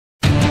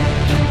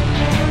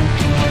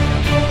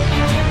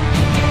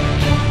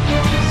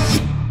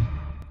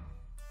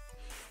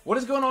What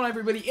is going on,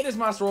 everybody? It is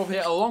Master Wolf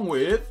here, along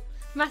with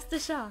Master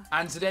Shah.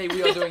 And today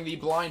we are doing the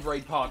blind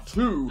raid part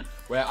 2,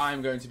 where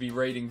I'm going to be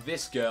raiding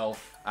this girl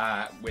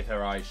with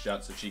her eyes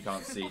shut so she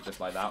can't see, just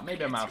like that.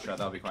 Maybe a mouth shut,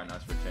 that'll be quite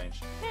nice for a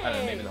change. Hey. I don't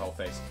know, maybe the whole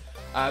face.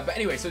 But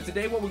anyway, so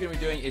today what we're going to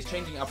be doing is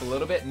changing up a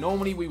little bit.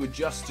 Normally we would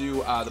just do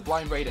the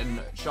blind raid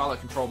and Charlotte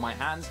control my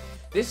hands.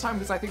 This time,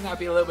 because I think that would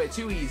be a little bit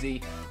too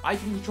easy, I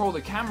can control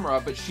the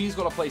camera, but she's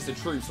got to place the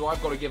troops, so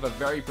I've got to give her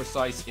very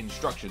precise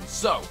instructions.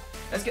 So,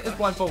 let's get this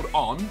blindfold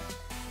on.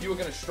 You are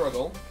going to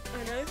struggle.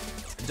 I know.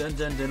 Dun,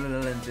 dun, dun,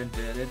 dun, dun, dun,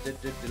 dun,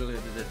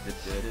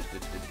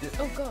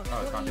 Oh god,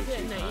 oh, what are you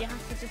doing? No, you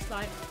have to just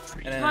like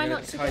try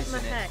not to get my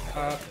hair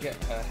up, get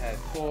her hair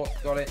caught.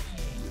 Got it.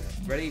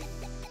 Ready?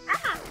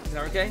 Ah! Is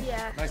that okay?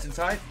 Yeah. Nice and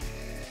tight?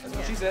 That's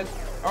what she said.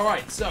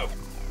 Alright, so,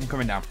 I'm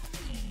coming down.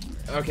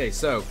 Okay,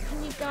 so.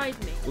 Can you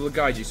guide me? We'll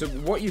guide you. So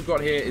what you've got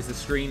here is the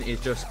screen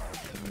is just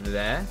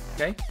there,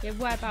 okay? Yeah,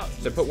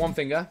 whereabouts? So put one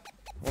finger,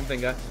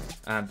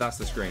 and that's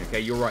the screen, okay?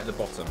 You're right at the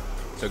bottom.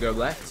 So go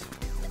left,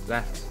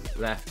 left,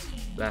 left,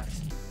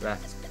 left,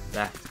 left,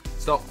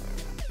 left. Stop.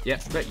 Yep,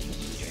 click.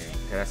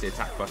 Okay, that's the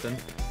attack button.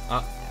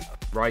 Up,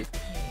 right,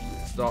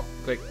 stop,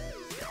 click,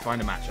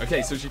 find a match.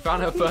 Okay, so she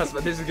found her first,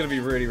 but this is going to be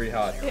really, really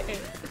hard. It is.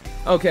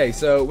 Okay,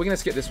 so we're going to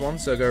skip this one.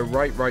 So go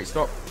right, right,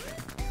 stop,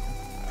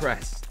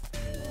 press.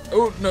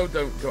 Oh, no,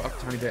 don't. Go up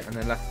a tiny bit and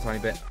then left a tiny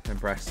bit, then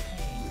press.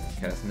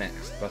 Okay, that's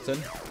next button.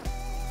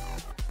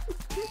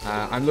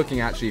 I'm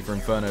looking actually for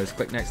Infernos.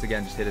 Click next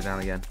again, just hit it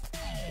down again.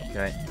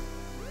 Okay.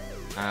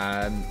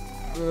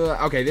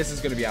 Okay, this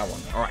is going to be our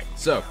one. Alright,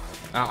 so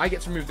I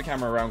get to move the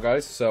camera around,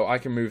 guys, so I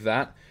can move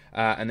that.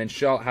 And then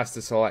Charlotte has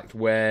to select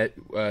where,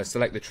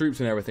 select the troops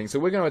and everything. So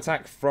we're going to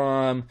attack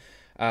from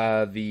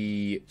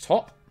the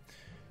top.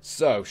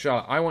 So,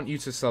 Charlotte, I want you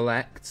to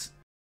select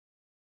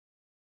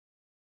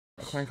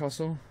Clan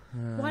Castle.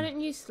 Why don't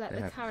you select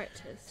the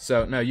characters?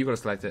 So, no, you've got to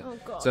select it. Oh,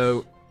 gosh.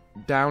 So,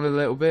 down a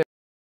little bit.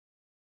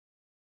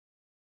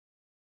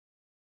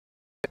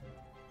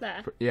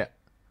 There. Yeah.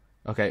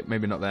 Okay,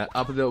 maybe not there.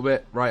 Up a little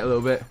bit, right a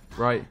little bit,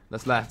 right,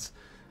 that's left.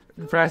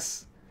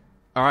 Press.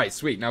 Alright,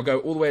 sweet. Now go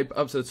all the way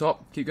up to the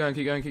top. Keep going,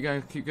 keep going, keep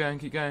going, keep going,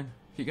 keep going,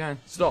 keep going.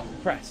 Stop.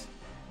 Press.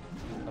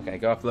 Okay,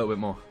 go up a little bit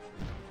more.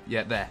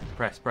 Yeah, there.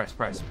 Press, press,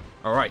 press.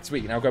 Alright,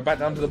 sweet. Now go back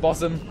down to the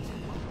bottom.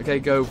 Okay,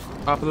 go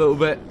up a little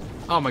bit.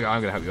 Oh my god,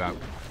 I'm going to help you out.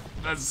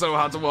 That's so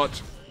hard to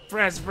watch.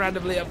 Press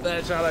randomly up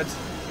there, Charlotte.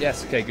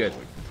 Yes, okay, good.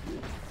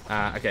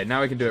 Okay,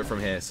 now we can do it from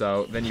here.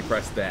 So then you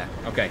press there.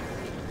 Okay.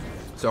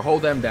 So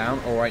hold them down.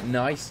 Alright,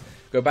 nice.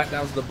 Go back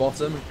down to the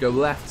bottom. Go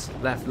left,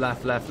 left,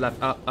 left, left,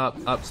 left, up, up,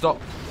 up. Stop.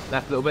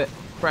 Left a little bit.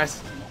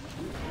 Press.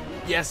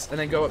 Yes, and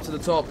then go up to the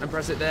top and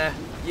press it there.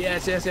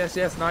 Yes, yes, yes,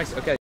 yes. Nice.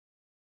 Okay.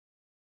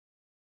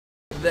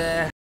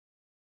 There.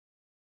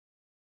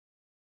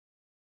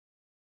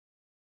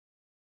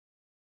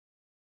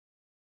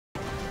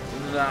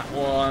 That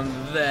one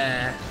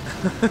there.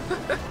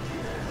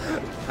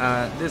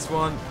 This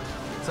one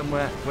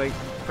somewhere. Wait,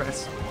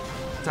 press,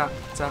 tap,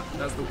 tap.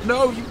 That's the.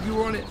 No, you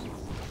were on it.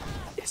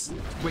 Yes.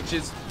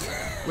 Witches,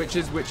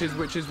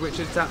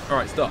 tap. All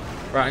right, stop.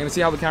 Right, I'm gonna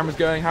see how the camera's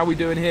going. How are we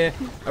doing here?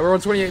 We're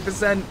on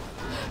 28%.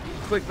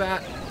 Click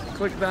that,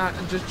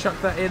 and just chuck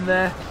that in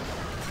there.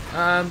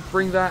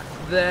 Bring that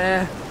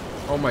there.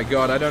 Oh my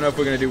god, I don't know if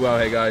we're gonna do well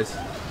here, guys.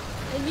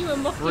 And you were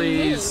mocking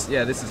Freeze. me.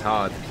 Yeah, this is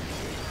hard.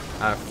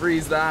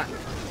 Freeze that.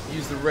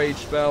 Use the rage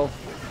spell.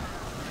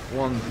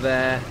 One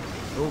there.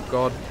 Oh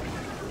god.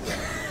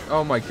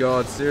 Oh my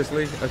god,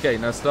 seriously? Okay,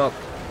 now stop.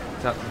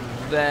 Tap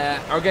there.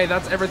 Okay,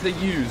 that's everything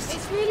used.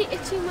 It's really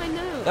itching my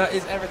nose. That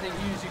is everything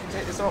used. You can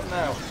take this off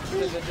now.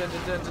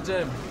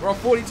 We're on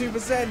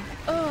 42%.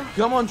 Oh.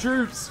 Come on,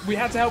 troops. We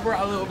had to help her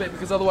out a little bit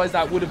because otherwise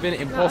that would have been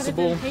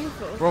impossible. That would have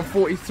been painful. We're on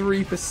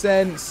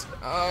 43%.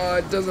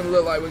 It doesn't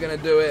look like we're going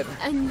to do it.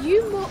 And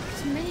you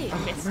mocked me,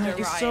 Mr. Man,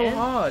 it's so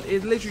hard.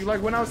 It literally,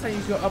 like, when I was telling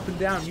you to go up and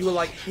down, you were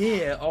like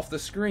here off the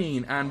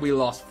screen, and we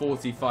lost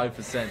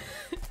 45%.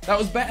 That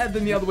was better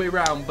than the other way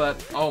around,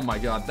 but oh my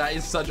god, that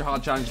is such a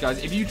hard challenge,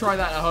 guys. If you try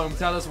that at home,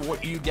 tell us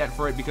what you get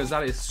for it, because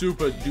that is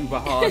super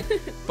duper hard,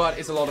 but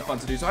it's a lot of fun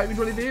to do. So I hope you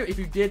enjoyed the video. If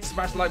you did,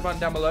 smash the like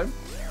button down below.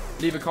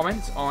 Leave a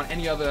comment on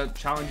any other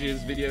challenges,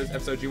 videos,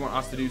 episodes you want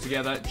us to do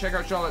together. Check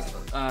out Charlotte's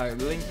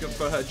link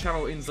for her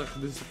channel in the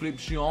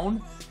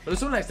description. But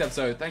until the next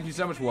episode, thank you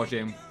so much for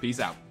watching. Peace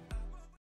out.